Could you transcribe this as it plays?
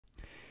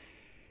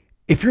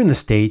If you're in the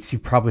States,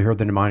 you've probably heard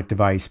the mnemonic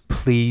device,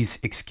 please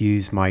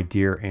excuse my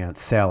dear Aunt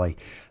Sally.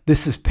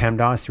 This is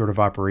PEMDAS, the order of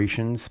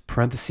operations,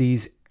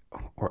 parentheses,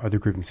 or other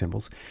grouping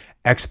symbols,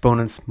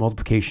 exponents,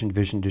 multiplication,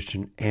 division,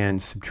 addition,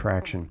 and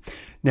subtraction.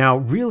 Now,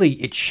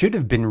 really, it should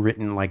have been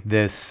written like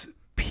this,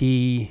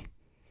 PEMDAS,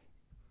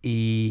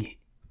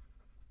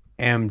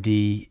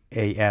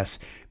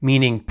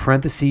 meaning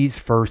parentheses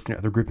first and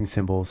other grouping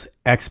symbols,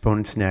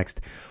 exponents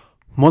next.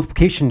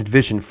 Multiplication and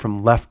division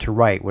from left to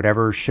right.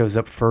 Whatever shows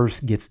up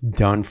first gets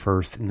done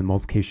first in the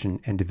multiplication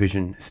and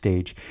division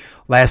stage.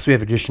 Last, we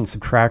have addition,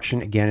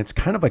 subtraction. Again, it's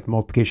kind of like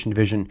multiplication,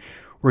 division,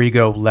 where you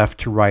go left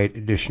to right,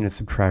 addition and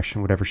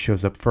subtraction, whatever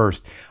shows up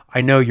first.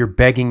 I know you're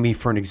begging me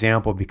for an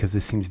example because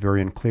this seems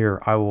very unclear.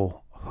 I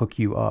will hook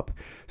you up.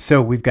 So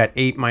we've got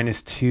 8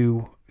 minus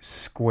 2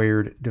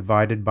 squared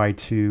divided by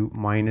 2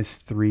 minus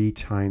 3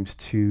 times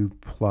 2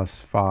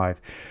 plus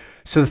 5.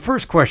 So the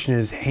first question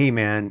is, hey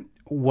man,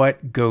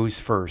 what goes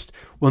first?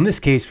 Well, in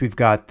this case, we've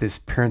got this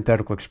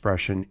parenthetical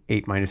expression,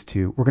 8 minus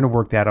 2. We're going to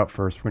work that out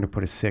first. We're going to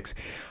put a 6.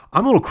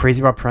 I'm a little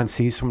crazy about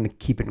parentheses, so I'm going to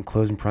keep it in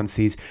closing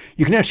parentheses.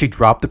 You can actually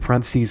drop the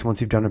parentheses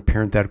once you've done a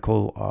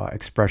parenthetical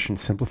expression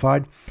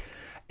simplified,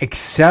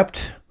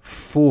 except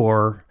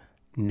for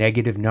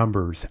negative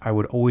numbers. I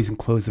would always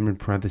enclose them in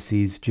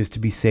parentheses just to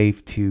be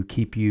safe, to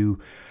keep you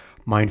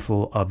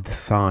mindful of the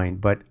sign,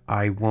 but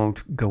I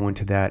won't go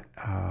into that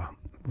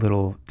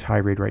little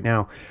tirade right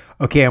now.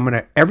 Okay,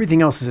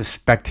 everything else is a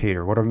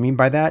spectator. What do I mean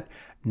by that?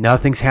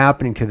 Nothing's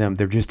happening to them.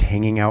 They're just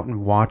hanging out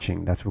and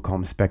watching. That's what we call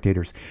them,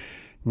 spectators.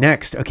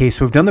 Next, okay,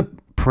 so we've done the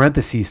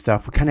parentheses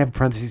stuff. We kind of have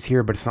parentheses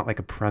here, but it's not like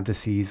a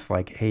parentheses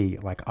like, hey,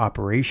 like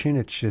operation.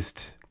 It's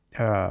just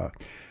a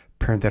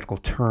parenthetical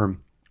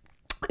term.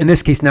 In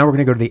this case, now we're going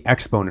to go to the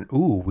exponent.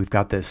 Ooh, we've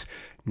got this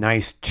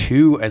nice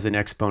 2 as an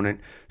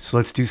exponent. So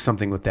let's do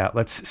something with that.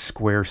 Let's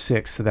square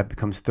 6. So that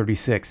becomes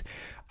 36.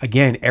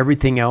 Again,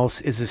 everything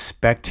else is a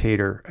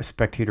spectator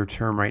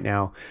term right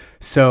now.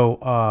 So,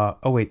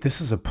 oh wait, this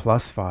is a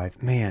plus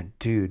 5. Man,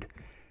 dude,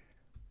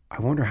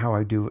 I wonder how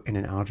I do in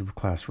an algebra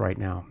class right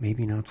now.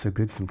 Maybe not so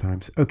good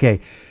sometimes.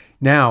 Okay,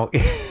 now,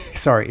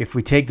 sorry, if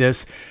we take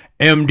this,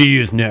 MD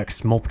is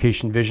next.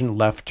 Multiplication, division,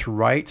 left to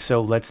right.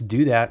 So let's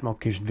do that.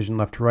 Multiplication, division,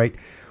 left to right.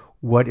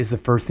 What is the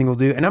first thing we'll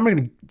do? And I'm going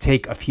to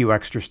take a few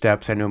extra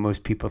steps. I know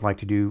most people would like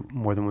to do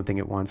more than one thing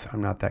at once.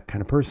 I'm not that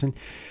kind of person.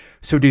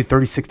 So do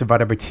 36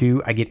 divided by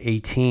 2, I get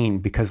 18,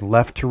 because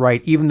left to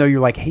right, even though you're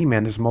like, hey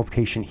man, there's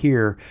multiplication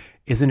here,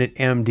 isn't it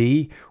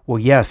MD? Well,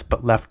 yes,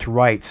 but left to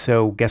right.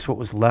 So guess what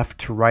was left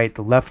to right?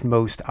 The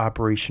leftmost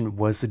operation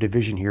was the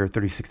division here,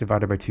 36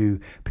 divided by 2,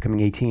 becoming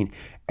 18.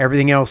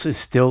 Everything else is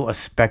still a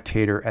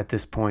spectator at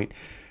this point.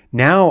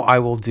 Now I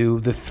will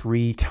do the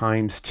 3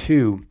 times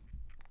 2.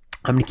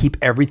 I'm going to keep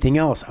everything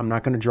else. I'm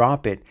not going to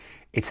drop it.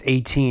 It's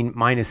 18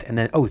 minus, and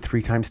then,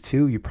 3 times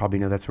 2, you probably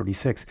know that's already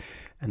 6,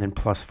 and then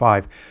plus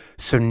 5.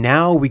 So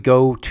now we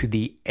go to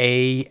the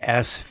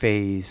AS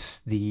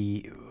phase,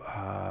 the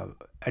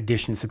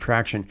addition,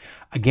 subtraction.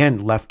 Again,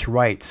 left to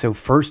right. So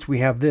first we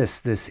have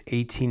this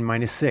 18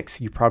 minus 6.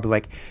 You're probably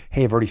like,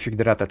 hey, I've already figured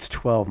that out. That's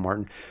 12,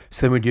 Martin.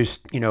 So then we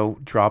just,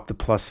 drop the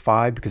plus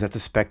 5 because that's a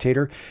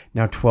spectator.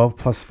 Now 12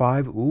 plus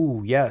 5.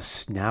 Ooh,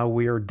 yes. Now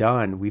we are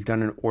done. We've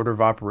done an order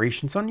of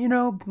operations on,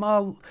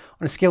 on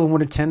a scale of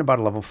 1 to 10, about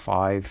a level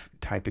 5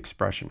 type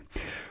expression.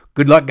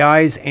 Good luck,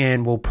 guys,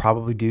 and we'll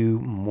probably do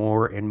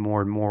more and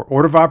more and more.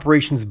 Order of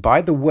operations, by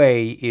the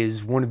way,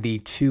 is one of the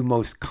 2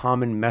 most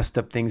common messed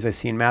up things I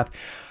see in math.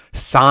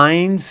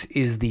 Signs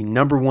is the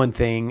 #1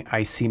 thing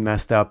I see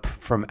messed up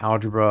from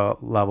algebra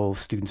level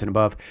students and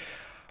above.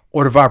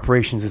 Order of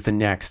operations is the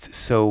next,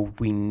 so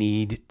we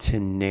need to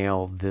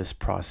nail this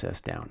process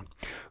down.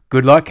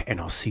 Good luck,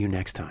 and I'll see you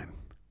next time.